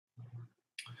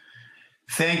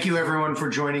Thank you, everyone, for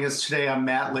joining us today. I'm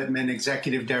Matt Littman,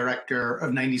 Executive Director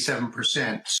of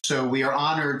 97%. So we are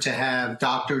honored to have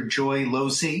Dr. Joy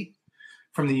Losee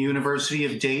from the University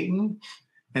of Dayton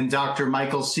and Dr.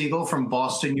 Michael Siegel from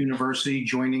Boston University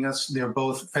joining us. They're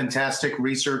both fantastic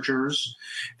researchers.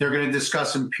 They're going to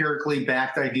discuss empirically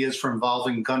backed ideas for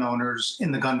involving gun owners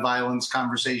in the gun violence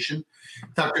conversation.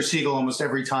 Dr. Siegel, almost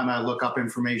every time I look up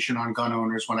information on gun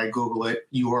owners, when I Google it,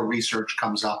 your research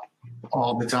comes up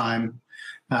all the time.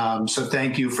 So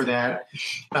thank you for that.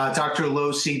 Dr.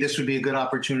 Losee, this would be a good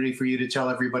opportunity for you to tell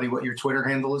everybody what your Twitter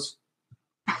handle is.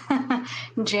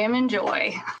 Jam and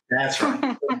Joy. That's right.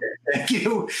 Okay. Thank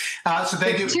you. So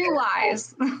thank you. Two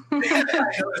lies. I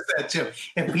noticed that too.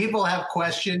 If people have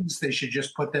questions, they should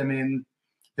just put them in.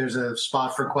 There's a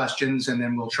spot for questions, and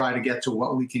then we'll try to get to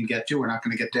what we can get to. We're not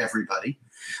going to get to everybody.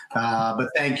 But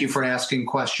thank you for asking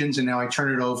questions. And now I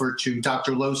turn it over to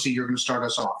Dr. Losee. You're going to start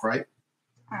us off, right?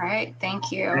 All right.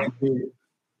 Thank you. Thank you.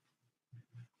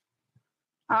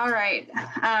 All right.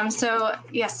 So,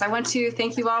 yes, I want to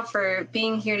thank you all for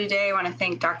being here today. I want to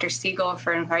thank Dr. Siegel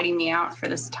for inviting me out for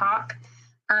this talk.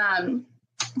 I'm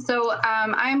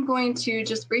going to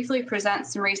just briefly present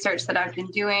some research that I've been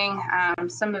doing.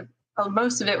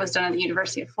 Most of it was done at the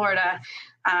University of Florida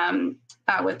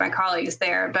with my colleagues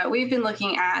there, but we've been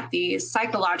looking at the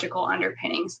psychological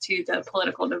underpinnings to the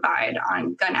political divide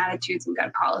on gun attitudes and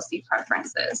gun policy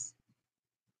preferences.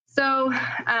 So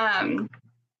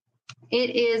it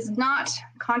is not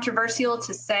controversial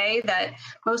to say that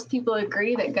most people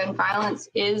agree that gun violence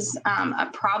is a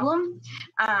problem.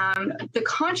 The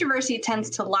controversy tends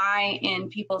to lie in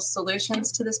people's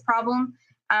solutions to this problem.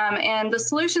 And the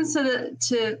solutions to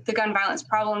the gun violence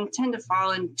problem tend to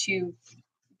fall into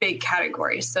big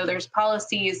categories. So there's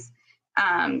policies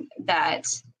that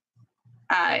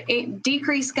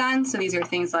decrease guns. So these are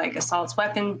things like assault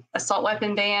weapon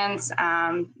bans,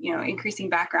 increasing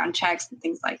background checks and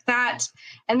things like that.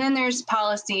 And then there's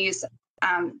policies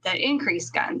that increase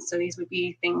guns. So these would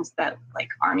be things that like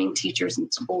arming teachers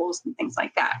in schools and things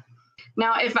like that.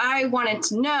 Now, if I wanted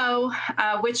to know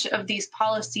which of these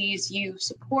policies you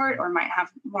support or might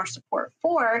have more support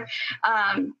for,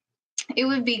 it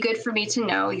would be good for me to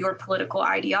know your political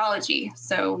ideology.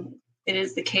 So it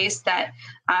is the case that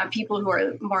people who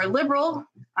are more liberal,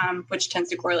 which tends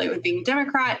to correlate with being a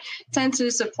Democrat, tend to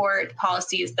support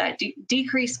policies that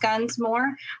decrease guns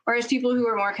more, whereas people who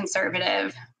are more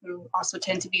conservative, who also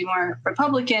tend to be more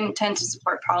Republican, tend to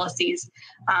support policies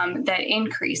that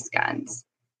increase guns.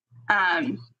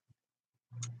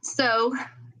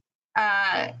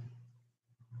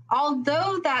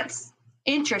 Although that's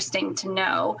interesting to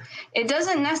know, it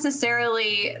doesn't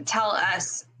necessarily tell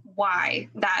us why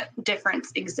that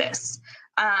difference exists.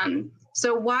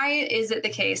 So why is it the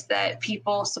case that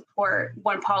people support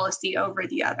one policy over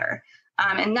the other?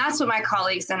 And that's what my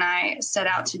colleagues and I set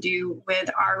out to do with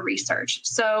our research.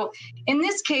 So in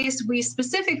this case, we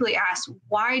specifically asked,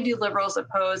 why do liberals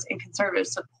oppose and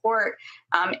conservatives support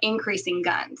increasing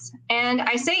guns? And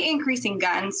I say increasing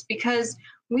guns because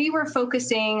we were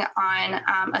focusing on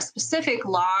a specific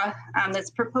law that's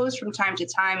proposed from time to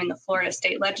time in the Florida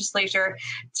state legislature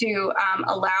to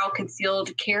allow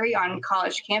concealed carry on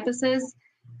college campuses.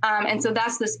 And so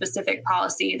that's the specific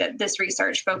policy that this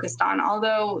research focused on,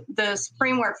 although the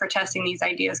framework for testing these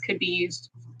ideas could be used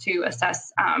to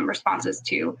assess responses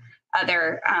to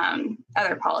other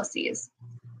policies.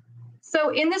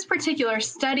 So in this particular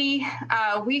study,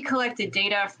 we collected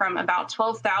data from about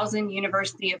 12,000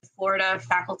 University of Florida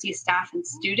faculty, staff, and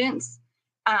students.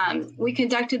 We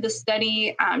conducted the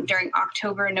study during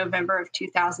October and November of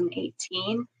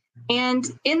 2018. And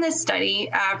in this study,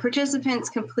 participants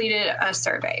completed a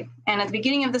survey. And at the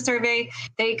beginning of the survey,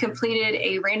 they completed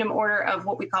a random order of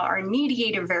what we call our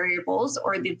mediator variables,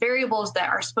 or the variables that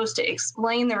are supposed to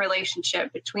explain the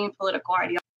relationship between political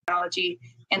ideology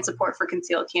and support for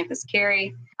concealed campus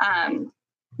carry.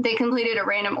 They completed a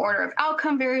random order of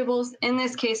outcome variables. In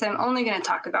this case, I'm only going to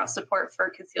talk about support for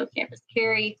concealed campus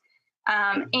carry.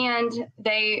 And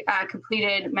they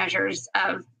completed measures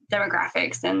of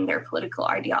demographics and their political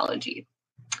ideology.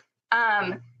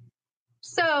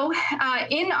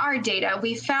 In our data,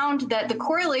 we found that the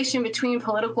correlation between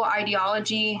political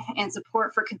ideology and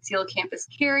support for concealed campus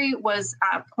carry was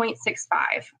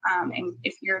 0.65. And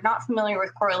if you're not familiar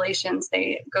with correlations,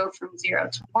 they go from 0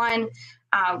 to 1,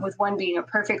 with 1 being a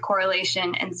perfect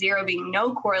correlation and 0 being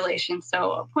no correlation.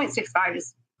 So 0.65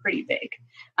 is pretty big,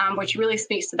 which really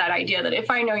speaks to that idea that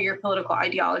if I know your political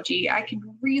ideology, I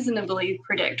can reasonably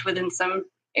predict within some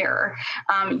error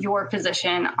your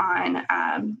position on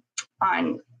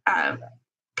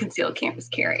concealed campus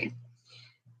carry.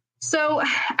 So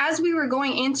as we were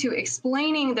going into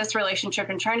explaining this relationship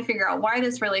and trying to figure out why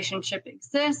this relationship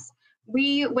exists,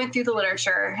 we went through the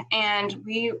literature and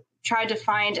we tried to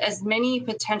find as many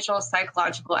potential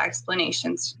psychological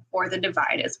explanations for the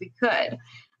divide as we could.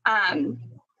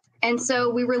 And so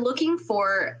we were looking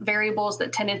for variables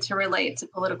that tended to relate to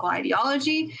political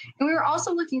ideology. And we were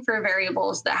also looking for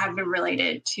variables that have been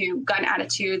related to gun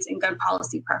attitudes and gun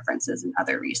policy preferences and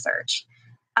other research.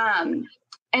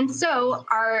 And so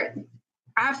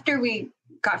after we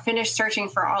got finished searching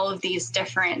for all of these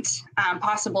different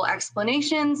possible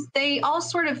explanations, they all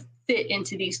sort of fit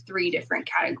into these three different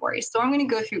categories. So I'm going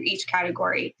to go through each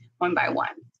category one by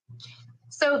one.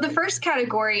 So the first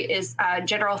category is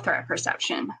general threat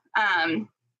perception.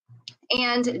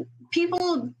 And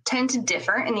people tend to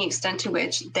differ in the extent to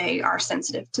which they are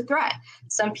sensitive to threat.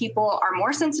 Some people are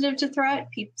more sensitive to threat.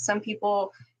 Some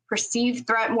people perceive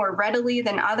threat more readily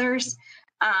than others.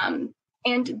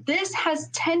 And this has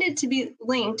tended to be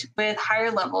linked with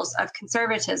higher levels of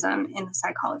conservatism in the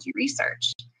psychology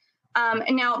research.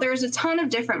 And now there's a ton of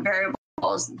different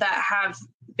variables that have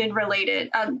been related,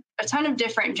 a ton of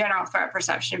different general threat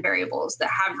perception variables that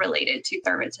have related to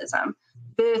conservatism.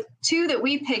 The two that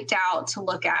we picked out to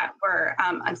look at were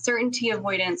uncertainty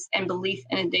avoidance and belief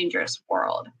in a dangerous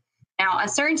world. Now,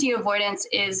 uncertainty avoidance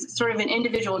is sort of an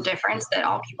individual difference that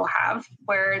all people have,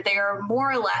 where they are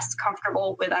more or less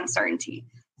comfortable with uncertainty.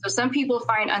 So some people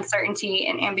find uncertainty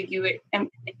and ambiguity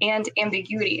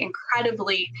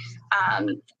incredibly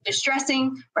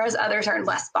distressing, whereas others are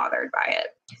less bothered by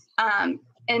it.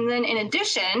 And then in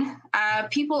addition,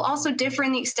 people also differ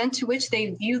in the extent to which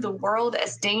they view the world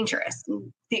as dangerous,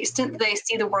 the extent that they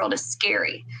see the world as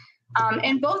scary.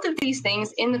 And both of these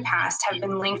things in the past have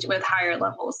been linked with higher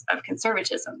levels of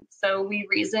conservatism. So we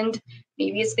reasoned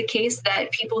maybe it's the case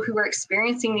that people who are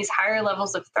experiencing these higher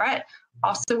levels of threat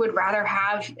also would rather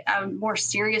have a more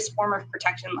serious form of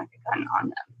protection like a gun on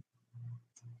them.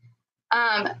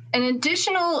 An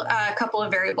additional couple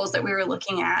of variables that we were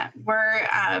looking at were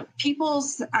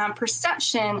people's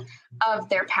perception of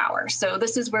their power. So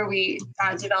this is where we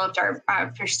developed our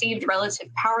perceived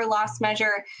relative power loss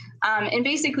measure. And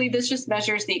basically, this just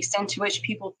measures the extent to which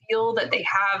people feel that they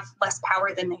have less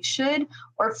power than they should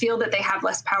or feel that they have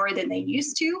less power than they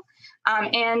used to.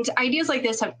 And ideas like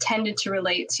this have tended to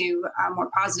relate to more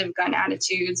positive gun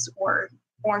attitudes or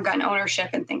more gun ownership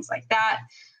and things like that.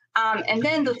 And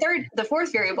then the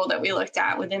fourth variable that we looked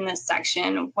at within this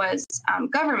section was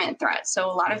government threats.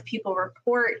 So a lot of people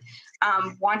report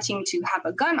wanting to have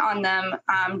a gun on them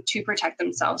to protect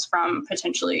themselves from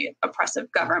potentially oppressive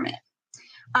government.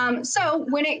 So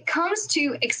when it comes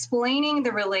to explaining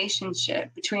the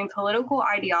relationship between political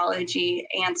ideology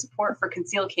and support for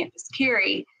concealed campus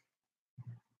carry,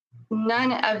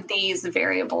 none of these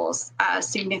variables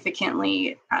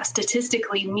significantly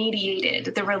statistically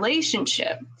mediated the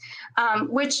relationship,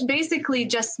 which basically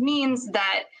just means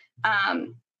that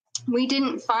we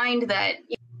didn't find that,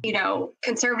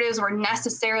 conservatives were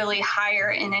necessarily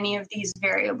higher in any of these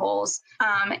variables,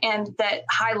 and that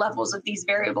high levels of these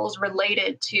variables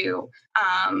related to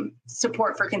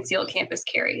support for concealed campus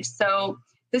carry. So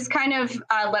this kind of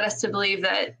led us to believe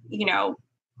that,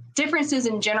 differences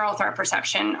in general threat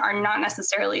perception are not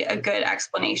necessarily a good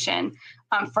explanation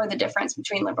for the difference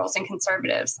between liberals and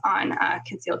conservatives on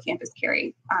concealed campus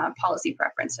carry policy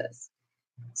preferences.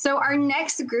 So our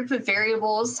next group of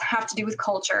variables have to do with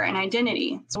culture and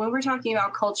identity. So when we're talking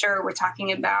about culture, we're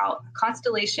talking about a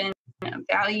constellation of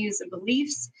values and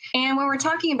beliefs. And when we're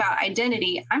talking about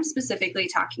identity, I'm specifically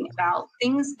talking about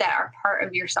things that are part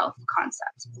of your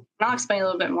self-concept. And I'll explain a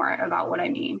little bit more about what I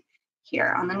mean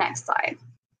here on the next slide.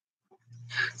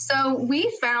 So we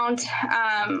found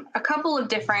a couple of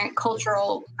different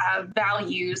cultural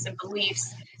values and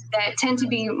beliefs that tend to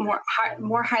be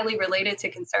more highly related to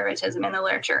conservatism in the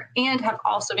literature and have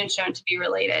also been shown to be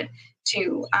related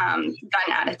to gun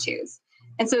attitudes.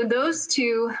 And so those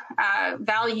two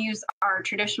values are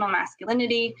traditional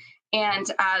masculinity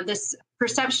and this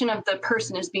perception of the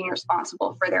person as being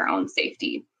responsible for their own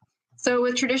safety. So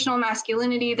with traditional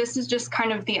masculinity, this is just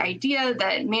kind of the idea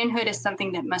that manhood is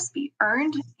something that must be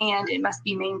earned and it must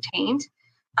be maintained.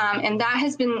 And that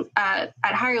has been at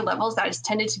higher levels, that has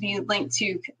tended to be linked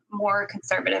to more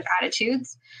conservative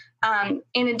attitudes.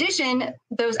 In addition,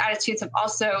 those attitudes have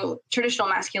also, traditional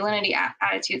masculinity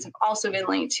attitudes have also been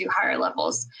linked to higher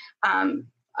levels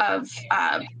of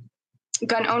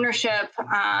gun ownership,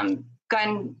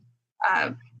 gun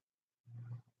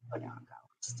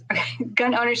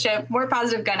ownership, more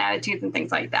positive gun attitudes and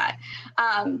things like that.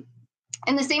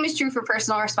 And the same is true for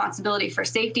personal responsibility for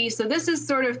safety. So this is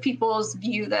sort of people's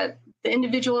view that the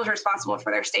individual is responsible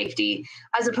for their safety,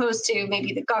 as opposed to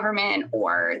maybe the government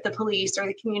or the police or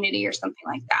the community or something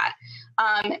like that.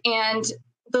 And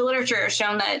the literature has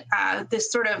shown that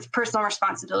this sort of personal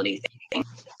responsibility thing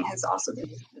has also been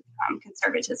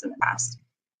conservatism in the past.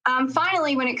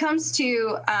 Finally, when it comes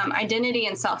to identity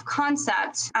and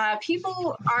self-concept,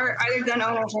 people are either gun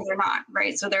owners or they're not,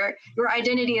 right? So your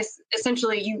identity is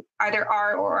essentially you either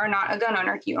are or are not a gun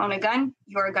owner. If you own a gun,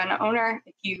 you're a gun owner.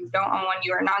 If you don't own one,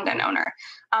 you are a non-gun owner.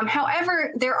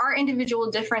 However, there are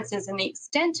individual differences in the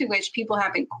extent to which people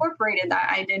have incorporated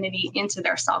that identity into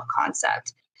their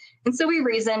self-concept. And so we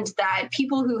reasoned that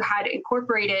people who had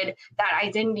incorporated that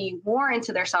identity more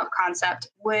into their self-concept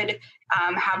would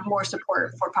have more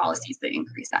support for policies that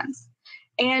increase guns.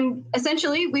 And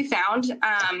essentially, we found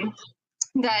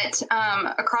that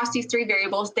across these three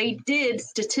variables, they did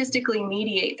statistically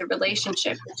mediate the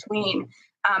relationship between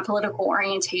political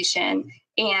orientation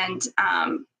and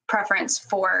preference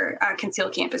for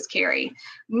concealed campus carry,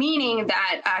 meaning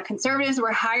that conservatives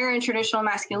were higher in traditional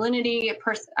masculinity,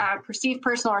 perceived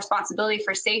personal responsibility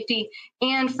for safety,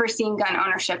 and for seeing gun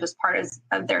ownership as part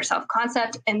of their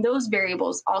self-concept. And those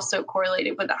variables also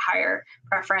correlated with a higher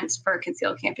preference for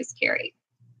concealed campus carry.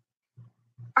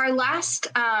 Our last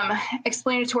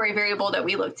explanatory variable that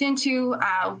we looked into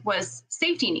was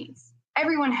safety needs.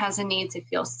 Everyone has a need to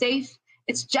feel safe.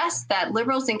 It's just that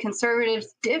liberals and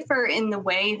conservatives differ in the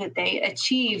way that they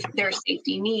achieve their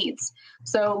safety needs.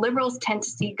 So liberals tend to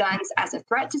see guns as a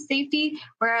threat to safety,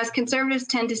 whereas conservatives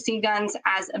tend to see guns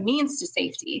as a means to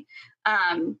safety.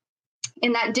 And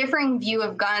that differing view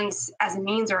of guns as a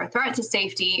means or a threat to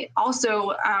safety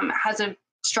also has a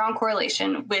strong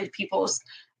correlation with people's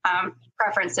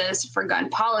preferences for gun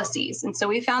policies. And so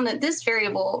we found that this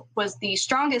variable was the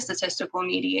strongest statistical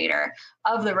mediator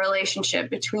of the relationship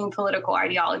between political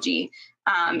ideology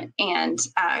and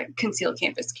concealed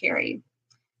campus carry.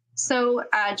 So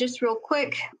just real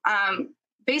quick,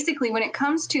 basically when it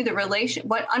comes to the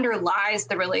what underlies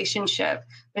the relationship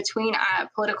between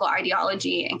political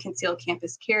ideology and concealed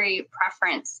campus carry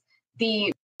preference,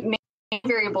 the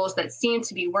variables that seem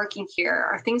to be working here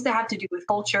are things that have to do with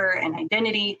culture and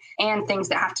identity and things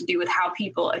that have to do with how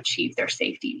people achieve their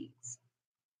safety needs.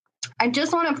 I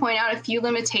just want to point out a few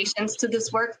limitations to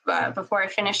this work before I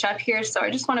finish up here. So I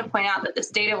just want to point out that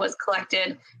this data was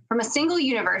collected from a single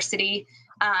university,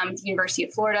 the University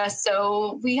of Florida.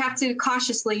 So we have to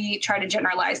cautiously try to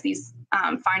generalize these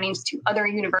findings to other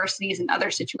universities and other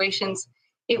situations.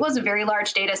 It was a very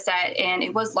large data set, and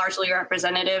it was largely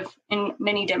representative in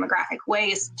many demographic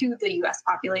ways to the U.S.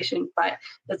 population, but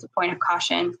that's a point of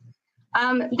caution.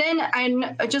 Then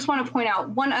I just want to point out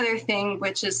one other thing,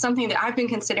 which is something that I've been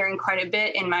considering quite a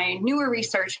bit in my newer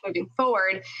research moving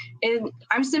forward. And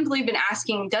I've simply been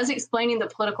asking, does explaining the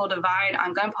political divide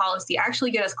on gun policy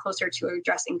actually get us closer to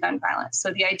addressing gun violence?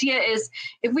 So the idea is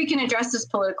if we can address this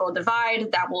political divide,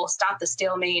 that will stop the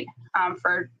stalemate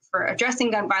for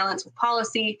addressing gun violence with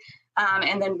policy,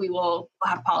 and then we will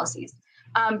have policies.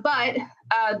 But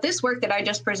this work that I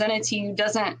just presented to you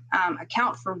doesn't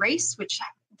account for race, which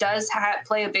does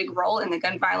play a big role in the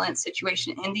gun violence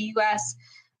situation in the U.S.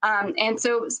 And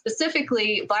so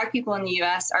specifically, Black people in the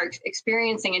U.S. are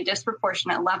experiencing a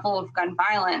disproportionate level of gun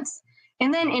violence.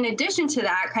 And then in addition to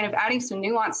that, kind of adding some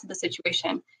nuance to the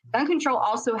situation, gun control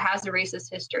also has a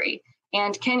racist history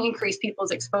and can increase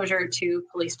people's exposure to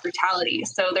police brutality.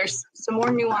 So there's some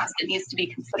more nuance that needs to be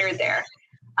considered there.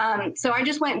 So I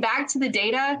just went back to the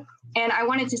data and I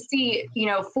wanted to see,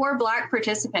 for Black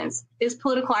participants, is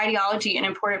political ideology an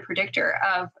important predictor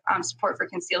of support for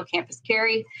concealed campus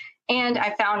carry? And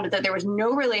I found that there was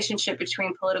no relationship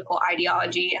between political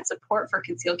ideology and support for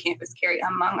concealed campus carry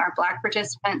among our Black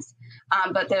participants,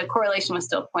 but the correlation was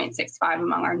still 0.65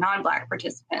 among our non-Black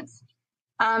participants.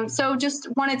 So just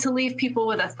wanted to leave people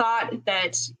with a thought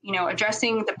that,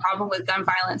 addressing the problem with gun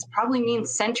violence probably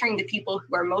means centering the people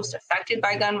who are most affected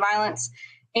by gun violence.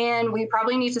 And we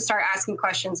probably need to start asking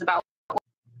questions about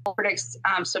what predicts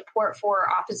support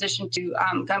for opposition to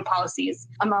gun policies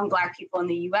among Black people in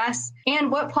the U.S.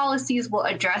 and what policies will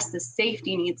address the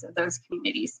safety needs of those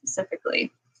communities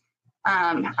specifically.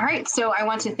 All right, so I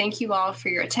want to thank you all for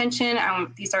your attention.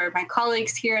 These are my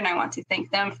colleagues here, and I want to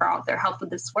thank them for all their help with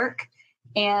this work.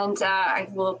 And I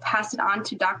will pass it on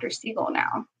to Dr. Siegel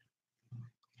now.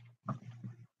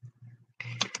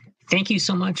 Thank you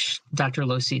so much, Dr.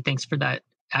 Losee. Thanks for that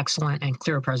excellent and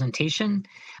clear presentation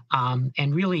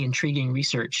and really intriguing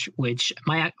research, which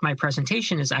my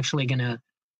presentation is actually going to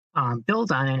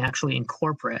build on and actually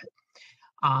incorporate.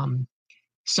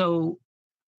 So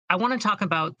I want to talk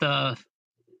about the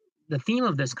theme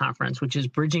of this conference, which is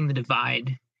bridging the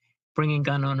divide bringing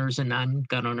gun owners and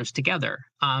non-gun owners together.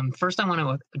 First, I want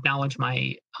to acknowledge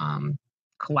my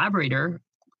collaborator,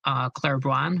 Claire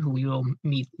Braun, who we will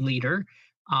meet later,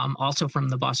 also from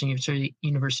the Boston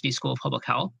University School of Public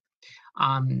Health.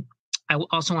 I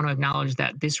also want to acknowledge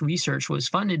that this research was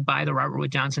funded by the Robert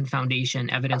Wood Johnson Foundation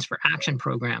Evidence for Action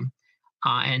program,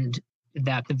 and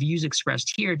that the views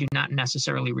expressed here do not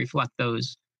necessarily reflect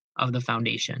those of the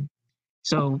foundation.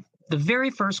 So the very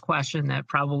first question that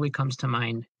probably comes to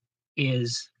mind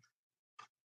is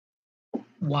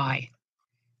why?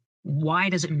 Why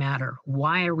does it matter?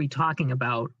 Why are we talking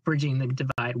about bridging the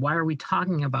divide? Why are we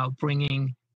talking about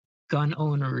bringing gun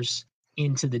owners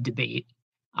into the debate?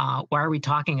 Why are we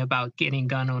talking about getting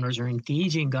gun owners or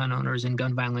engaging gun owners in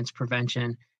gun violence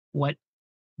prevention? What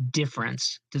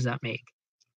difference does that make?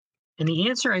 And the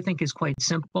answer, I think, is quite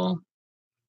simple.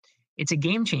 It's a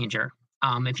game changer.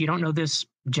 If you don't know this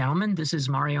gentleman, this is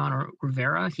Mariano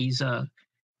Rivera. He's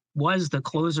was the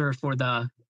closer for the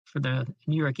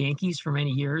New York Yankees for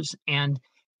many years. And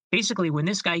basically, when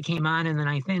this guy came on in the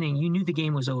ninth inning, you knew the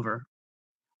game was over.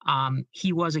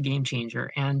 He was a game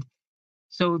changer. And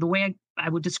so the way I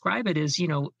would describe it is,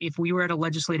 if we were at a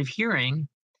legislative hearing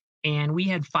and we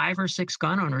had 5 or 6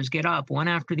 gun owners get up one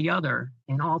after the other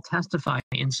and all testify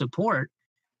in support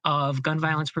of gun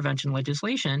violence prevention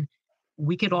legislation,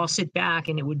 we could all sit back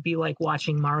and it would be like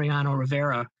watching Mariano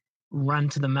Rivera run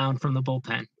to the mound from the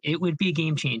bullpen. It would be a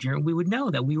game changer. We would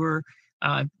know that we were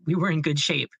in good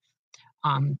shape.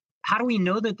 How do we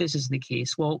know that this is the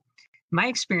case? Well, my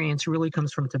experience really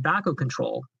comes from tobacco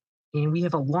control. And we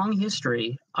have a long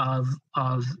history of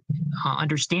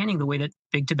understanding the way that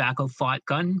big tobacco fought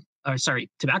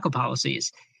tobacco policies.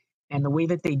 And the way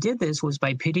that they did this was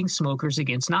by pitting smokers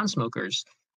against non-smokers.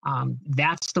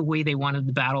 That's the way they wanted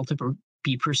the battle to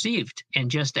be perceived. And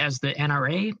just as the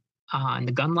NRA and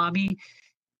the gun lobby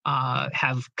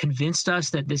have convinced us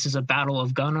that this is a battle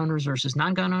of gun owners versus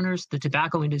non-gun owners, the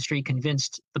tobacco industry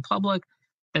convinced the public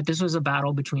that this was a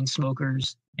battle between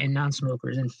smokers and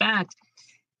non-smokers. In fact,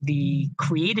 they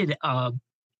created a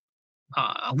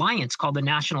alliance called the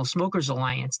National Smokers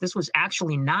Alliance. This was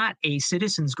actually not a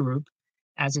citizens group,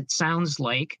 as it sounds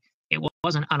like. It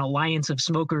wasn't an alliance of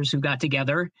smokers who got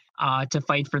together to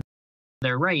fight for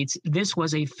their rights. This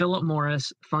was a Philip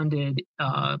Morris funded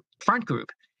front group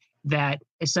that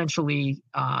essentially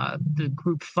the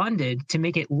group funded to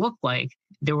make it look like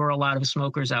there were a lot of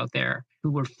smokers out there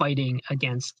who were fighting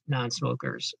against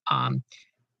non-smokers.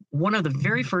 One of the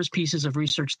very first pieces of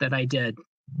research that I did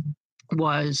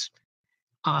was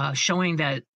showing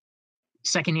that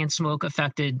secondhand smoke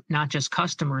affected not just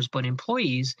customers, but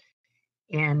employees,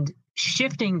 and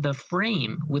shifting the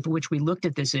frame with which we looked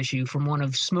at this issue from one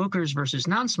of smokers versus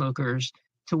non-smokers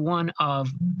to one of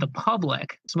the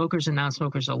public, smokers and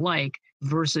non-smokers alike,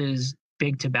 versus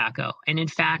big tobacco. And in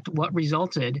fact, what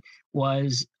resulted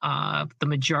was the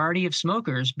majority of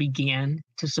smokers began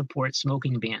to support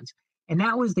smoking bans. And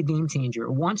that was the game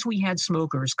changer. Once we had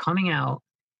smokers coming out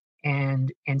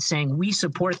and saying, we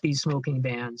support these smoking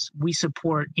bans, we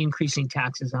support increasing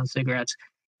taxes on cigarettes,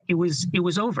 it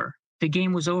was over. The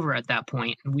game was over at that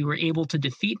point. And we were able to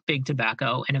defeat big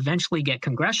tobacco and eventually get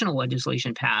congressional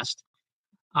legislation passed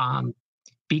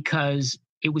because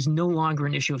it was no longer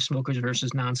an issue of smokers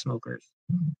versus non-smokers.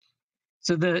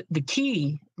 So the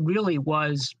key really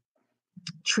was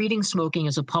treating smoking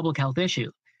as a public health issue,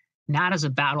 not as a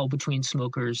battle between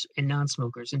smokers and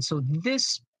non-smokers. And so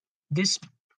this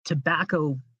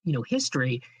tobacco,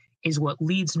 history is what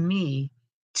leads me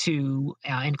to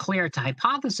and Claire to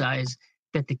hypothesize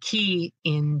that the key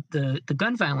in the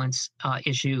gun violence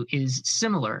issue is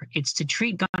similar. It's to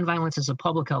treat gun violence as a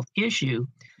public health issue,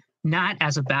 not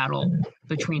as a battle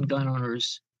between gun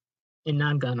owners and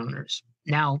non-gun owners.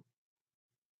 Now,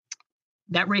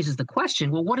 that raises the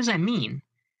question, well, what does that mean?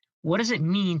 What does it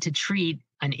mean to treat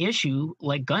an issue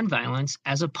like gun violence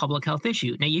as a public health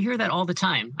issue? Now, you hear that all the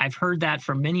time. I've heard that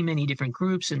from many, many different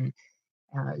groups and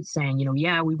saying,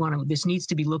 this needs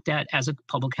to be looked at as a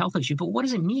public health issue. But what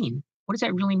does it mean? What does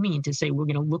that really mean to say we're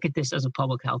going to look at this as a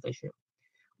public health issue?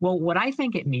 Well, what I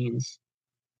think it means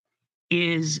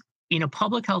is in a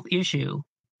public health issue,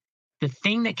 the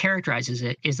thing that characterizes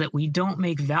it is that we don't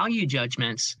make value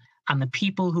judgments on the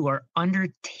people who are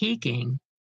undertaking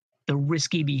the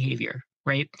risky behavior,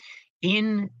 right?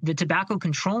 In the tobacco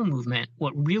control movement,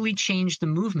 what really changed the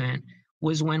movement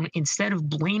was when instead of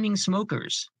blaming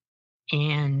smokers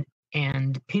and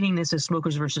pitting this as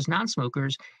smokers versus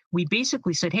non-smokers, we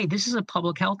basically said, hey, this is a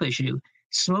public health issue.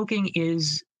 Smoking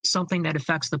is something that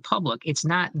affects the public. It's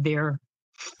not their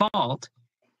fault.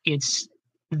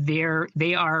 They are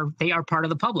part of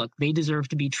the public. They deserve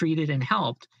to be treated and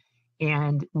helped.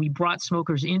 And we brought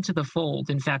smokers into the fold.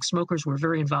 In fact, smokers were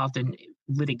very involved in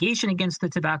litigation against the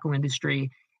tobacco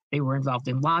industry. They were involved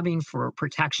in lobbying for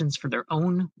protections for their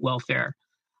own welfare.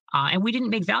 And we didn't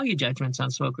make value judgments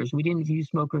on smokers. We didn't view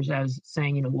smokers as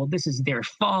saying, well, this is their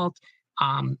fault.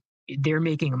 They're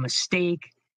making a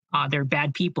mistake. They're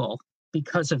bad people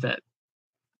because of it.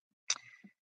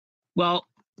 Well,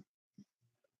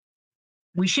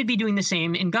 we should be doing the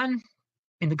same in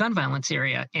the gun violence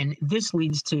area. And this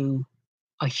leads to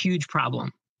a huge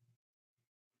problem.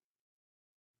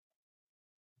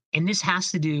 And this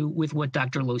has to do with what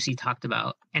Dr. Losee talked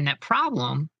about. And that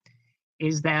problem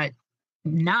is that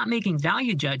not making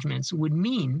value judgments would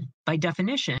mean, by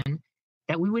definition,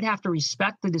 that we would have to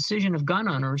respect the decision of gun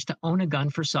owners to own a gun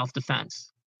for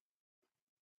self-defense.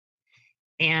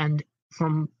 And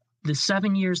from the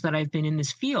 7 years that I've been in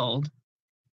this field,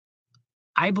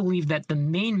 I believe that the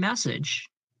main message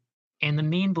and the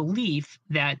main belief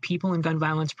that people in gun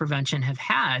violence prevention have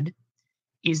had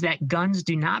is that guns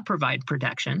do not provide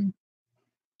protection,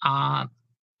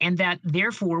 and that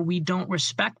therefore we don't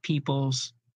respect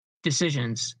people's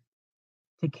decisions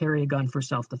to carry a gun for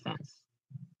self-defense.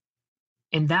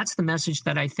 And that's the message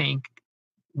that I think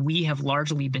we have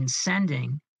largely been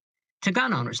sending to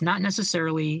gun owners, not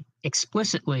necessarily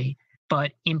explicitly,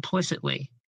 but implicitly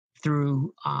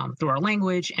through our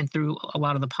language and through a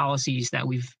lot of the policies that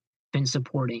we've been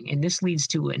supporting. And this leads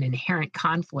to an inherent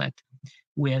conflict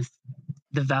with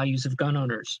the values of gun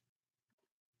owners.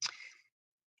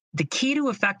 The key to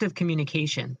effective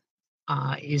communication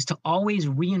is to always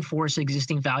reinforce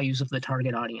existing values of the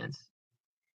target audience,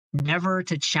 never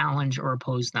to challenge or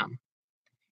oppose them.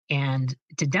 And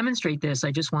to demonstrate this,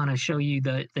 I just want to show you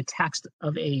the text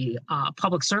of a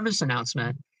public service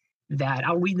announcement that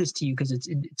I'll read this to you because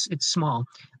it's small.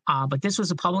 But this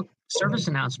was a public service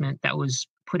announcement that was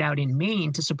put out in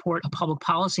Maine to support a public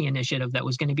policy initiative that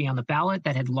was going to be on the ballot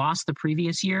that had lost the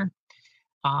previous year.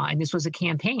 And this was a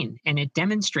campaign, and it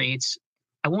demonstrates,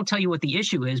 I won't tell you what the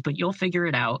issue is, but you'll figure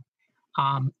it out.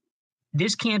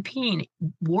 This campaign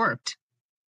worked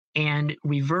and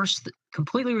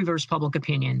completely reversed public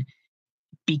opinion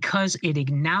because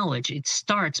it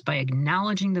starts by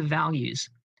acknowledging the values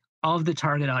of the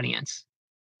target audience.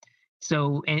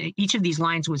 So, and each of these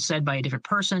lines was said by a different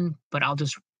person, but I'll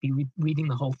just be reading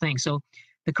the whole thing. So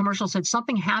the commercial said,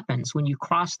 something happens when you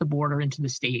cross the border into the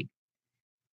state.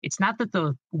 It's not that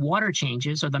the water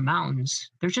changes or the mountains.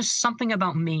 There's just something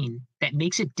about Maine that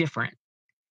makes it different.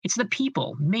 It's the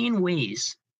people, Maine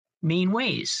ways.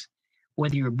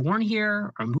 Whether you're born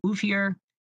here or move here,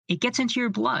 it gets into your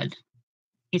blood.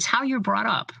 It's how you're brought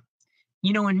up.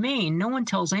 In Maine, no one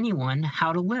tells anyone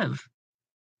how to live.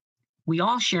 We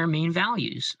all share Maine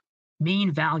values,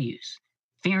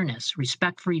 fairness,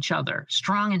 respect for each other,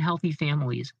 strong and healthy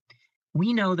families.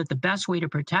 We know that the best way to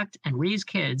protect and raise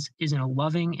kids is in a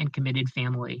loving and committed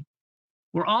family,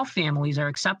 where all families are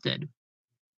accepted.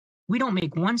 We don't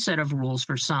make one set of rules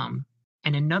for some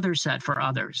and another set for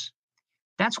others.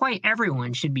 That's why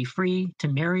everyone should be free to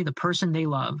marry the person they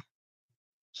love.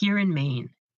 Here in Maine,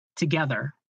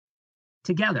 together,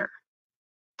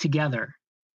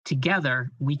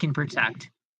 we can protect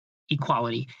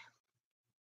equality.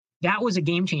 That was a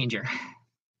game changer.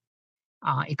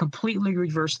 It completely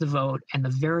reversed the vote, and the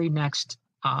very next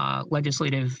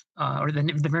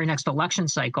the very next election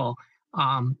cycle,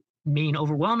 Maine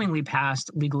overwhelmingly passed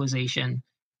legalization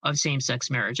of same-sex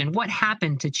marriage. And what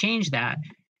happened to change that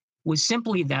was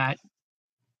simply that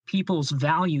people's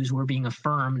values were being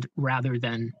affirmed rather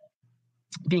than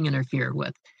being interfered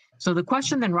with. So the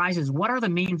question then rises, what are the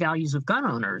main values of gun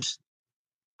owners?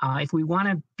 If we want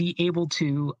to be able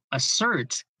to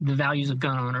assert the values of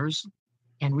gun owners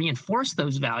and reinforce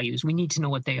those values, we need to know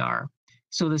what they are.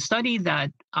 So the study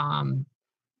that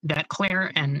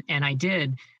Claire and I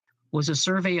did was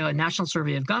a national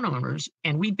survey of gun owners,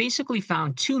 and we basically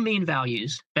found two main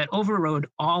values that overrode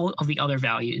all of the other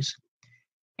values.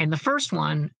 And the first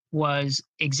one was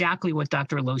exactly what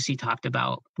Dr. Losee talked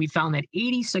about. We found that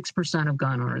 86% of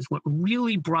gun owners, what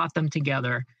really brought them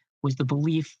together was the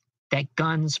belief that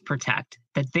guns protect,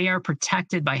 that they are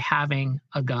protected by having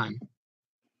a gun.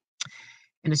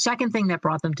 And the second thing that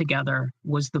brought them together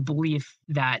was the belief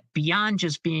that beyond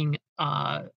just being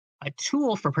a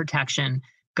tool for protection,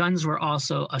 guns were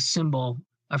also a symbol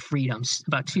of freedom.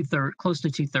 About close to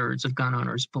two-thirds of gun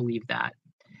owners believe that.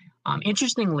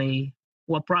 Interestingly,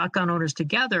 what brought gun owners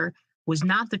together was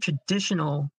not the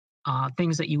traditional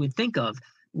things that you would think of,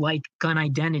 like gun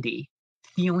identity,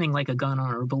 feeling like a gun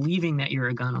owner, believing that you're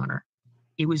a gun owner.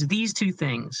 It was these two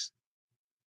things,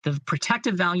 the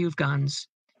protective value of guns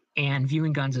and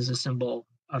viewing guns as a symbol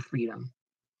of freedom.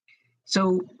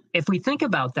 So if we think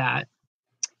about that,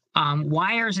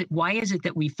 why is it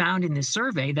that we found in this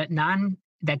survey that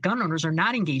gun owners are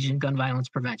not engaged in gun violence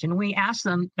prevention? And we asked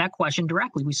them that question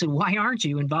directly. We said, why aren't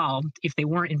you involved if they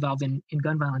weren't involved in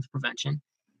gun violence prevention?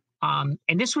 And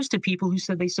this was to people who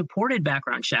said they supported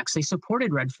background checks, they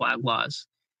supported red flag laws,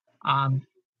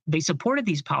 they supported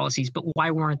these policies, but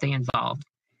why weren't they involved?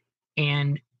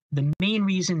 And the main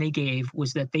reason they gave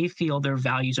was that they feel their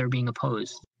values are being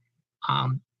opposed.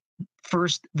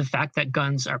 First, the fact that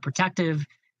guns are protective.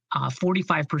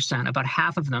 45%, about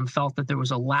half of them, felt that there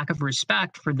was a lack of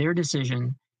respect for their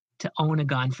decision to own a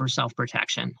gun for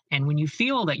self-protection. And when you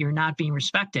feel that you're not being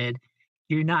respected,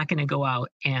 you're not going to go out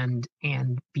and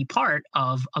be part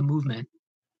of a movement.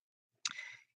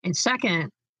 And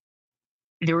second,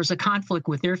 there was a conflict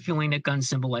with their feeling that guns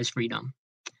symbolize freedom.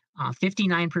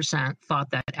 59%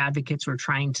 thought that advocates are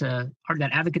trying to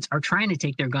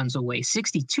take their guns away.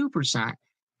 62%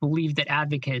 believed that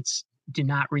advocates do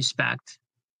not respect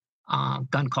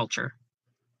gun culture.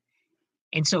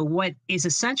 And so what is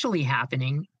essentially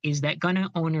happening is that gun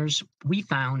owners, we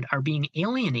found, are being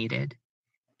alienated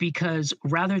because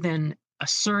rather than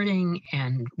asserting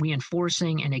and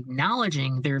reinforcing and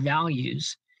acknowledging their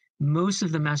values, most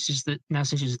of the messages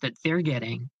that they're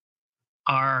getting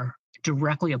are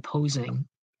directly opposing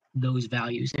those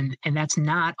values. And that's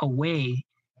not a way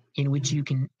in which you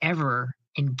can ever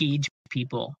engage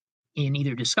people in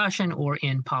either discussion or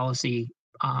in policy,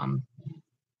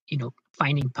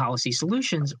 finding policy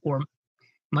solutions, or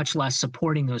much less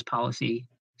supporting those policy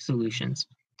solutions.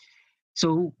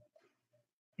 So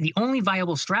the only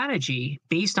viable strategy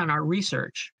based on our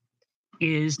research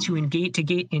is to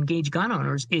engage gun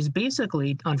owners is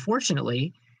basically,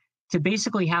 unfortunately, to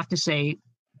basically have to say,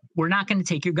 we're not going to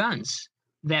take your guns.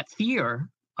 That fear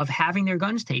of having their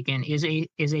guns taken is a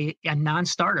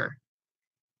non-starter,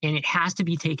 and it has to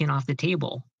be taken off the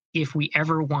table if we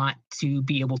ever want to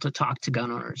be able to talk to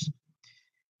gun owners.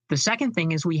 The second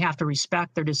thing is we have to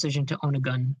respect their decision to own a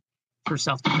gun for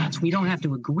self-defense. We don't have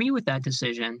to agree with that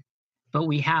decision, but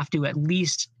we have to at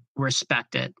least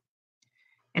respect it.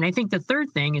 And I think the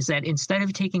third thing is that instead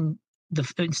of putting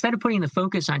the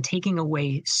focus on taking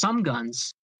away some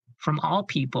guns from all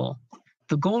people,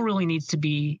 the goal really needs to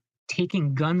be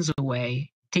taking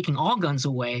all guns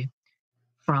away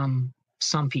from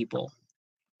some people.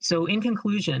 So in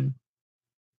conclusion,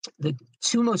 the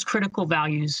two most critical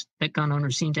values that gun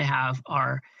owners seem to have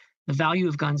are the value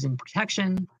of guns in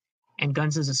protection and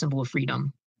guns as a symbol of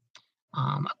freedom.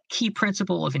 A key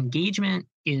principle of engagement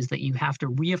is that you have to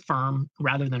reaffirm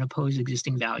rather than oppose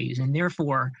existing values. And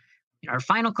therefore, our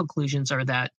final conclusions are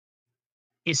that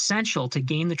essential to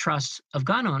gain the trust of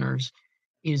gun owners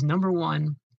is, number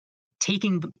one,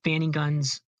 banning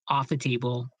guns off the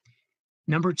table.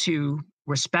 Number two,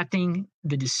 respecting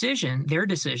their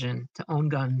decision to own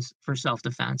guns for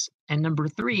self-defense. And number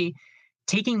three,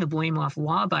 taking the blame off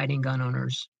law-abiding gun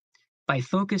owners by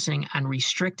focusing on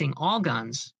restricting all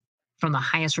guns from the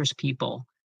highest risk people,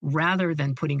 rather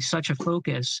than putting such a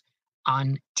focus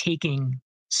on taking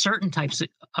certain types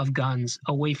of guns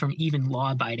away from even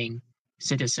law-abiding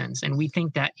citizens. And we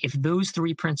think that if those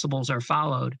three principles are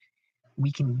followed,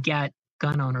 we can get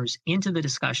gun owners into the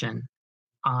discussion.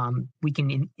 We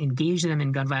can engage them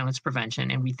in gun violence prevention,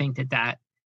 and we think that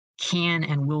can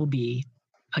and will be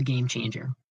a game changer.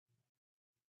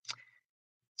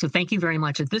 So thank you very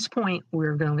much. At this point,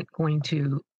 we're going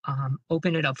to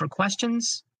open it up for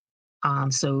questions.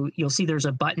 So you'll see there's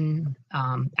a button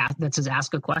that says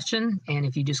Ask a Question, and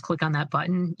if you just click on that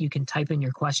button, you can type in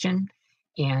your question,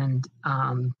 and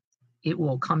it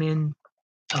will come in,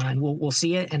 and we'll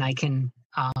see it, and I can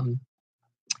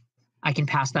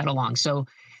pass that along. So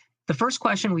the first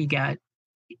question we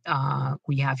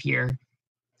have here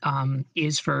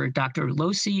is for Dr.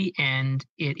 Losee, and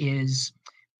it is,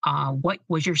 what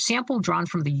was your sample drawn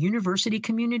from the university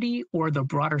community or the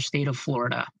broader state of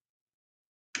Florida?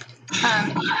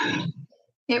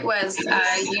 It was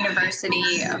a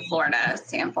University of Florida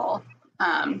sample.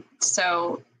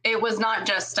 So it was not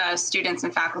just students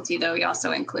and faculty, though. We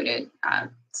also included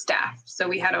staff. So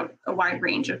we had a wide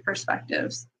range of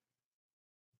perspectives.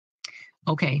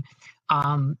 Okay.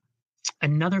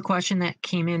 Another question that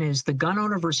came in is the gun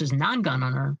owner versus non-gun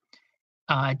owner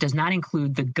does not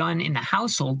include the gun in the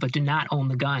household, but do not own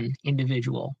the gun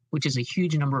individual, which is a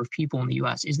huge number of people in the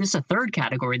U.S. Is this a third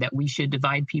category that we should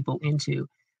divide people into,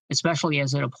 especially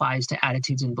as it applies to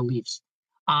attitudes and beliefs?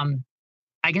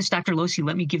 I guess, Dr. Losee,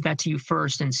 let me give that to you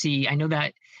first and see. I know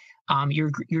that your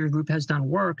group has done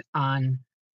work on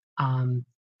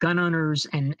gun owners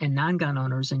and non-gun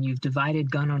owners, and you've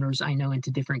divided gun owners, I know,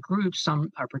 into different groups.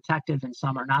 Some are protective and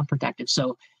some are non-protective.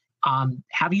 So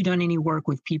Have you done any work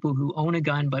with people who own a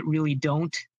gun but really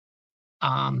don't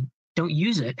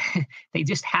use it? They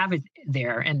just have it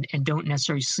there and don't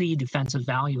necessarily see defensive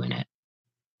value in it.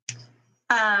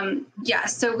 Yeah,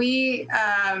 so we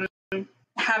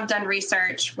have done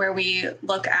research where we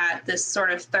look at this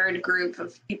sort of third group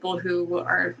of people who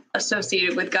are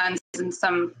associated with guns in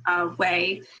some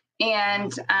way.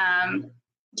 And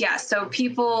yeah, so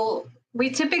we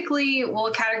typically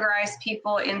will categorize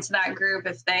people into that group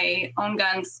if they own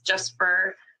guns just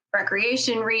for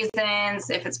recreation reasons,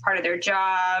 if it's part of their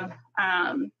job,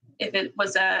 if it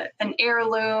was an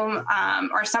heirloom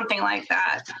or something like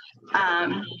that.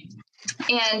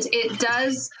 And it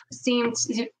does seem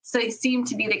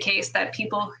to be the case that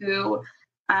people who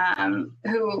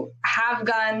have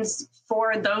guns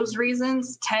for those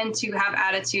reasons tend to have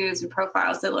attitudes and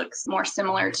profiles that look more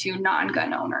similar to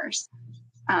non-gun owners.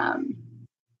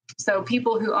 So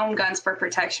people who own guns for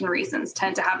protection reasons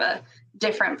tend to have a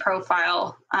different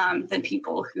profile than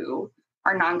people who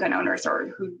are non-gun owners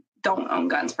or who don't own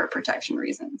guns for protection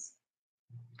reasons.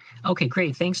 Okay,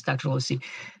 great. Thanks, Dr. Losee.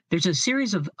 There's a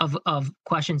series of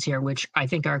questions here which I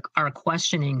think are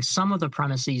questioning some of the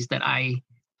premises that I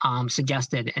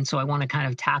suggested. And so I want to kind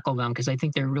of tackle them because I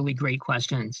think they're really great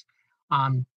questions.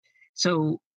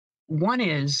 So one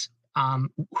is,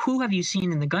 who have you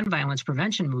seen in the gun violence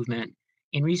prevention movement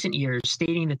in recent years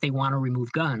stating that they want to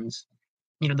remove guns?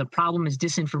 The problem is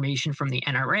disinformation from the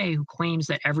NRA, who claims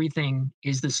that everything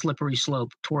is the slippery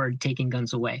slope toward taking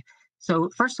guns away. So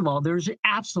first of all, there's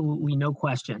absolutely no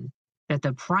question that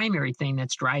the primary thing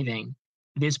that's driving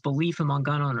this belief among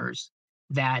gun owners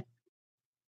that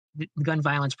the gun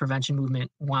violence prevention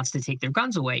movement wants to take their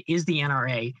guns away is the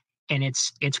NRA and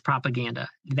its propaganda.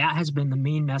 That has been the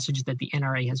main message that the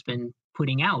NRA has been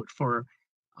putting out for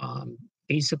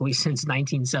basically since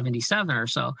 1977 or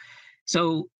so.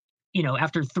 So,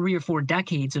 after 3 or 4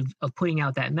 decades of putting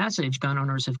out that message, gun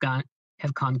owners have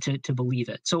come to believe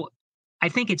it. So I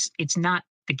think it's not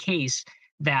the case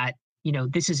that,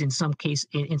 this is in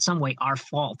some way our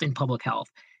fault in public health.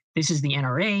 This is the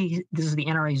NRA. This is the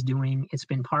NRA's doing. It's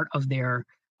been part of their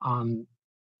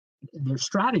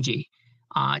strategy.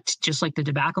 Just like the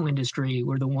tobacco industry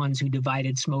were the ones who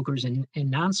divided smokers and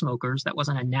non-smokers. That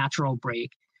wasn't a natural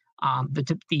break.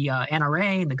 The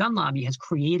NRA and the gun lobby has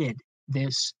created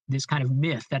this kind of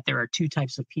myth that there are two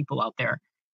types of people out there,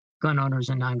 gun owners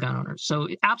and non-gun owners. So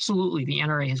absolutely, the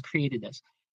NRA has created this.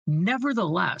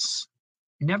 Nevertheless,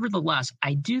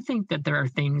 I do think that there are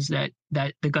things that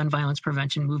the gun violence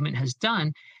prevention movement has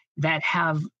done that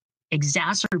have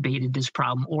exacerbated this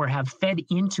problem or have fed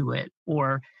into it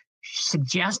or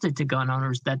suggested to gun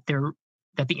owners that the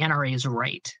NRA is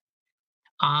right.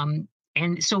 And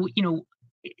so,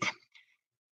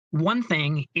 one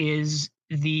thing is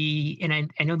and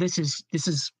I know this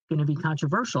is going to be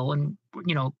controversial, and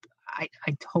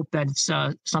I hope that it's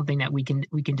something that we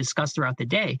can discuss throughout the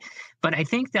day. But I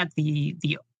think that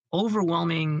the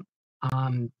overwhelming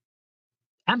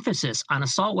emphasis on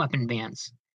assault weapon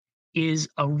bans is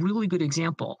a really good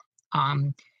example.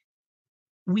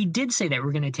 We did say that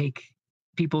we're going to take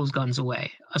people's guns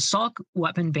away. Assault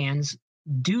weapon bans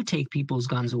do take people's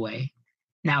guns away.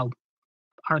 Now,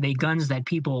 are they guns that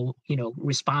people,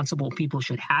 responsible people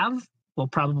should have? Well,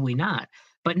 probably not.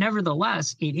 But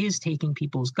nevertheless, it is taking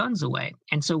people's guns away.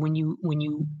 And so when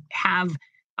you have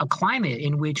a climate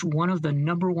in which one of the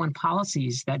number one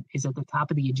policies that is at the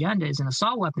top of the agenda is an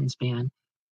assault weapons ban,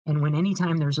 and when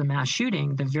anytime there's a mass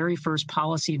shooting, the very first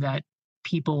policy that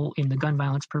people in the gun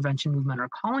violence prevention movement are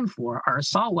calling for are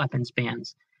assault weapons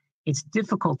bans, it's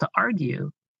difficult to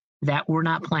argue that we're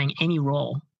not playing any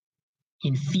role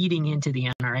in feeding into the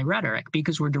NRA rhetoric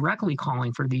because we're directly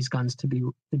calling for these guns to be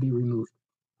removed.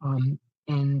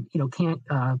 And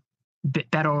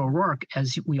Beto O'Rourke,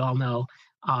 as we all know,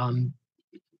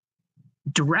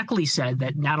 directly said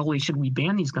that not only should we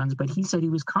ban these guns, but he said he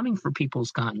was coming for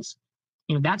people's guns.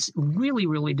 That's really,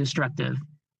 really destructive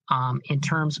in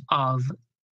terms of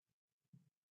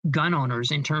gun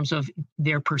owners, in terms of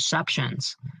their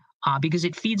perceptions, because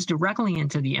it feeds directly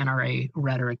into the NRA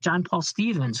rhetoric. John Paul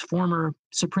Stevens, former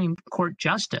Supreme Court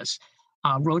Justice,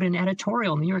 wrote an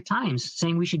editorial in the New York Times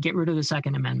saying we should get rid of the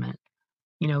Second Amendment.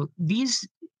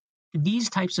 These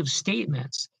types of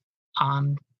statements,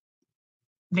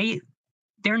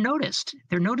 they're noticed.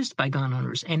 They're noticed by gun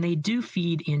owners, and they do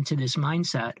feed into this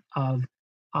mindset of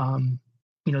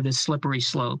this slippery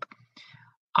slope.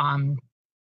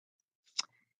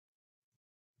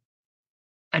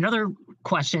 Another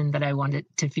question that I wanted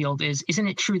to field is, isn't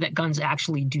it true that guns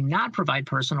actually do not provide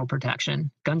personal protection?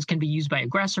 Guns can be used by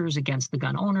aggressors against the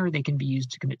gun owner. They can be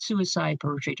used to commit suicide,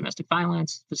 perpetrate domestic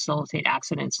violence, facilitate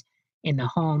accidents, in the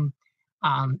home,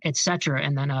 et cetera.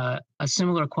 And then a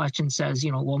similar question says,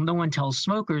 well, no one tells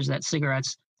smokers that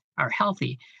cigarettes are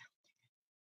healthy.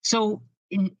 So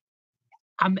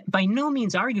I'm by no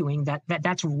means arguing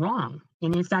that's wrong.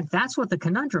 And in fact, that's what the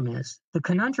conundrum is. The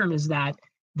conundrum is that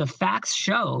the facts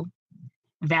show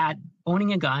that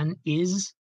owning a gun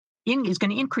is going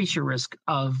to increase your risk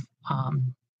of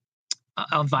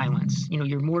violence.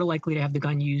 You're more likely to have the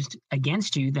gun used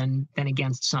against you than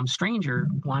against some stranger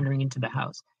wandering into the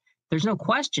house. There's no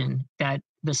question that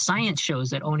the science shows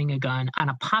that owning a gun on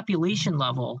a population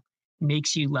level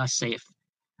makes you less safe.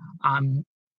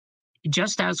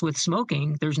 Just as with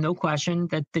smoking, there's no question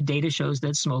that the data shows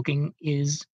that smoking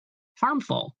is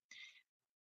harmful.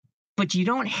 But you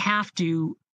don't have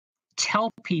to tell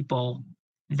people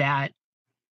that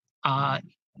the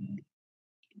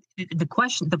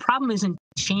problem isn't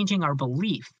changing our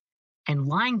belief and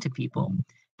lying to people.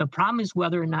 The problem is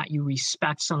whether or not you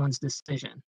respect someone's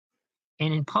decision.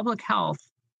 And in public health,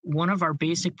 one of our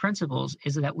basic principles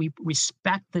is that we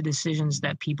respect the decisions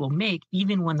that people make,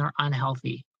 even when they're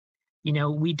unhealthy.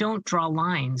 We don't draw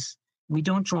lines. We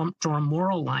don't draw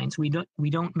moral lines. We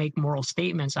don't make moral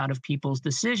statements out of people's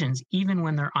decisions, even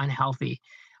when they're unhealthy.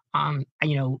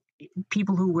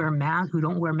 People who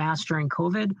don't wear masks during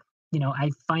COVID,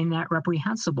 I find that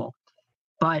reprehensible.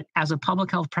 But as a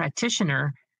public health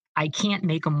practitioner, I can't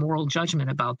make a moral judgment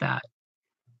about that.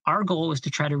 Our goal is to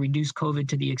try to reduce COVID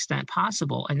to the extent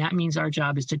possible. And that means our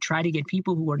job is to try to get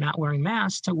people who are not wearing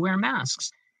masks to wear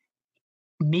masks.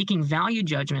 Making value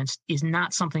judgments is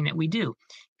not something that we do.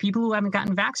 People who haven't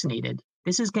gotten vaccinated,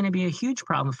 this is going to be a huge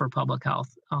problem for public health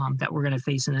that we're going to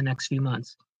face in the next few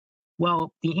months.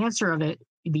 Well, the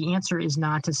answer is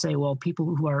not to say, well,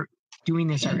 people who are doing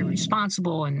this are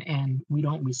irresponsible and we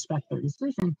don't respect their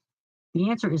decision. The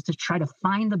answer is to try to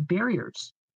find the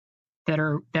barriers that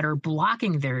are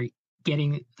blocking their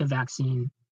getting the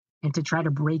vaccine and to try to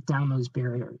break down those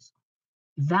barriers.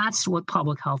 That's what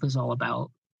public health is all about.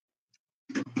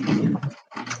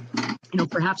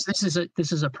 Perhaps this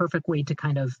is a perfect way to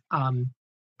kind of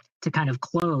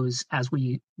close as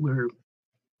we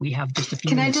have just a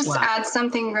few minutes left. Can I just add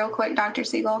something real quick, Dr.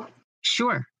 Siegel?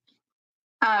 Sure.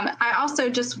 I also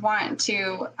just want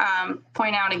to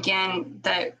point out again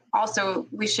that also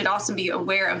we should also be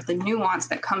aware of the nuance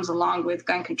that comes along with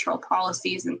gun control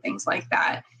policies and things like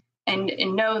that, and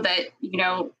know that,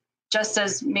 just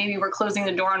as maybe we're closing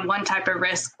the door on one type of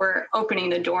risk, we're opening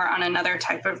the door on another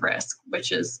type of risk,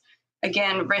 which is,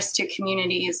 again, risk to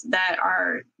communities that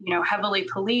are, heavily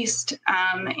policed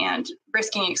and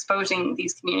risking exposing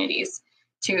these communities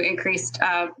to increased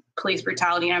police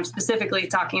brutality. And I'm specifically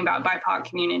talking about BIPOC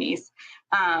communities.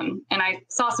 And I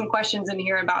saw some questions in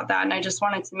here about that, and I just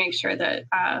wanted to make sure that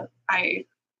I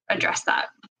address that.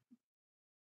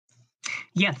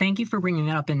 Yeah, thank you for bringing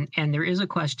that up. And there is a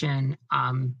question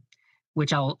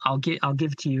which I'll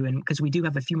give to you, and because we do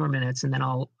have a few more minutes, and then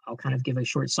I'll kind of give a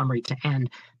short summary to end.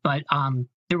 But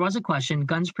there was a question: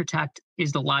 guns protect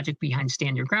is the logic behind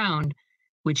stand your ground,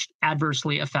 which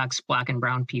adversely affects Black and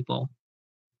brown people.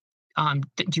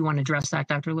 Do you want to address that,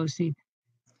 Dr. Losee?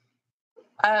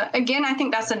 Again, I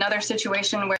think that's another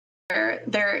situation where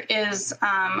there is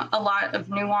a lot of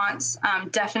nuance.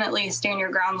 Definitely stand your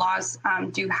ground laws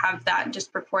do have that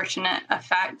disproportionate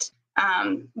effect.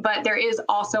 But there is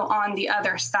also on the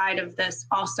other side of this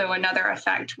also another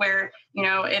effect where,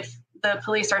 if the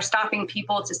police are stopping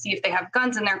people to see if they have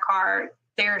guns in their car,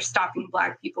 they're stopping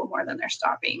Black people more than they're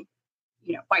stopping,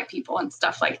 white people and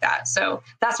stuff like that. So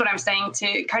that's what I'm saying,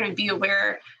 to kind of be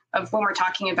aware of when we're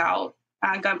talking about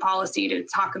gun policy, to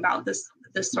talk about this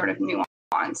sort of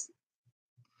nuance.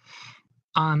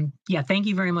 Yeah, thank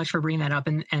you very much for bringing that up.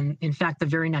 And in fact, the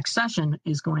very next session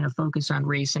is going to focus on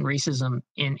race and racism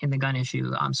in the gun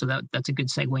issue. So that's a good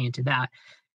segue into that.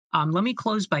 Let me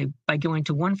close by going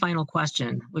to one final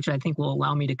question, which I think will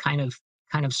allow me to kind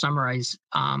of summarize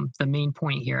the main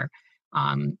point here.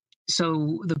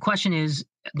 So the question is,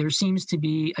 there seems to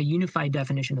be a unified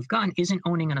definition of gun. Isn't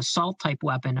owning an assault type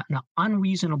weapon an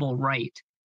unreasonable right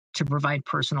to provide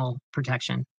personal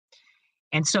protection?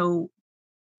 And so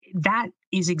that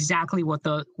is exactly what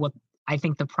I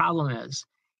think the problem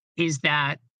is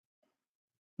that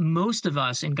most of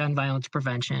us in gun violence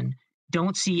prevention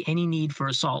don't see any need for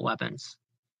assault weapons.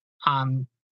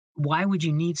 Why would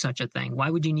you need such a thing? Why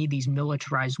would you need these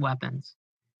militarized weapons?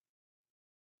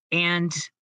 And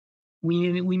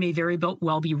we may very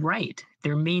well be right.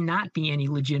 There may not be any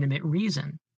legitimate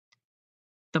reason.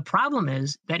 The problem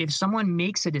is that if someone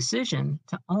makes a decision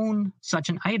to own such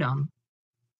an item,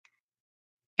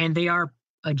 and they are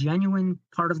a genuine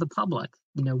part of the public,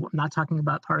 I'm not talking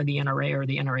about part of the NRA or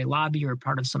the NRA lobby or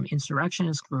part of some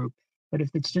insurrectionist group, but if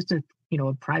it's just a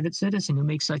private citizen who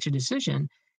makes such a decision,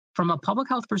 from a public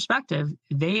health perspective,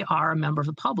 they are a member of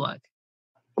the public.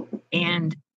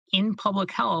 And in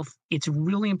public health, it's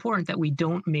really important that we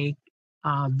don't make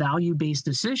value-based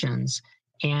decisions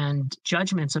and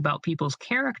judgments about people's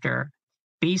character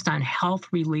based on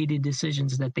health-related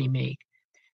decisions that they make.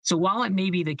 So while it may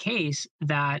be the case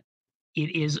that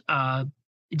it is a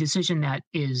decision that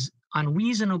is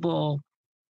unreasonable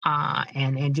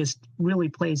and just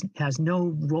really has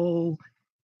no role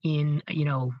in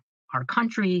our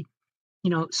country,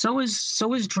 so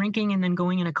is drinking and then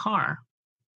going in a car.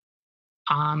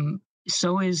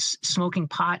 So is smoking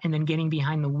pot and then getting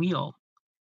behind the wheel.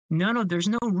 No, there's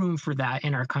no room for that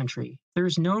in our country.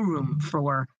 There's no room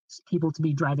for people to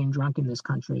be driving drunk in this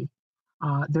country.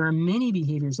 There are many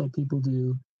behaviors that people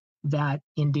do that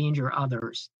endanger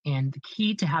others. And the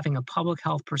key to having a public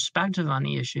health perspective on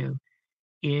the issue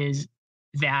is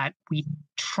that we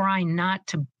try not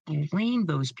to blame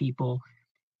those people.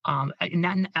 I'm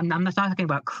not talking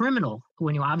about criminal,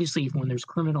 obviously when there's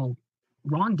criminal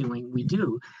wrongdoing, we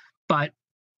do, but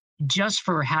just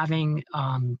for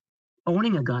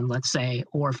owning a gun, let's say,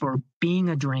 or for being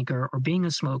a drinker or being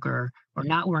a smoker or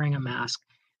not wearing a mask,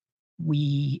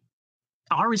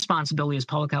 our responsibility as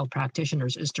public health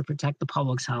practitioners is to protect the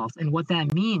public's health. And what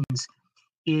that means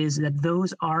is that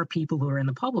those are people who are in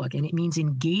the public, and it means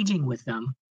engaging with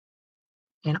them.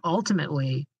 And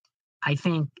ultimately, I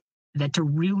think that to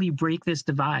really break this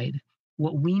divide,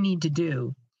 what we need to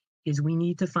do is we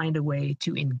need to find a way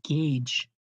to engage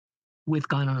with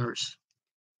gun owners.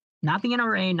 Not the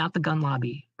NRA, not the gun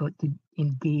lobby, but to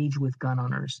engage with gun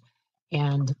owners.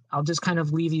 And I'll just kind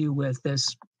of leave you with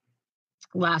this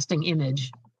lasting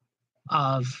image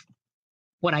of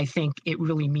what I think it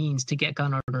really means to get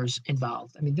gun owners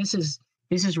involved. I mean, this is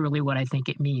really what I think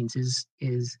it means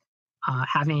is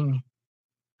having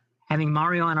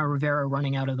Mariano Rivera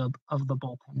running out of the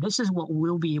bullpen. This is what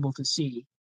we'll be able to see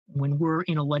when we're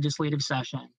in a legislative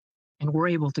session and we're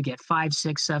able to get 5,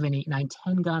 6, 7, 8, 9,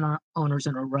 10 gun owners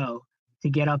in a row to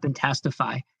get up and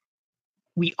testify.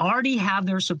 We already have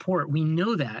their support. We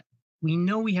know that. We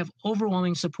know we have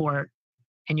overwhelming support,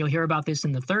 and you'll hear about this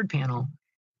in the third panel,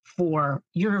 for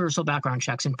universal background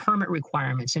checks and permit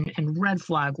requirements and red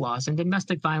flag laws and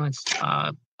domestic violence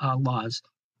laws.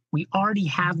 We already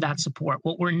have that support.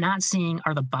 What we're not seeing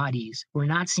are the bodies. We're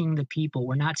not seeing the people.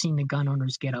 We're not seeing the gun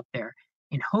owners get up there.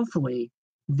 And hopefully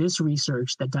this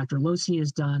research that Dr. Losee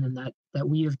has done and that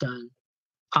we have done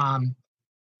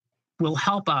will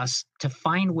help us to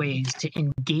find ways to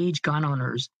engage gun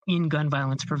owners in gun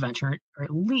violence prevention, or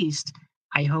at least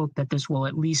I hope that this will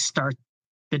at least start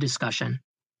the discussion.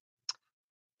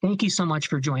 Thank you so much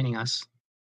for joining us.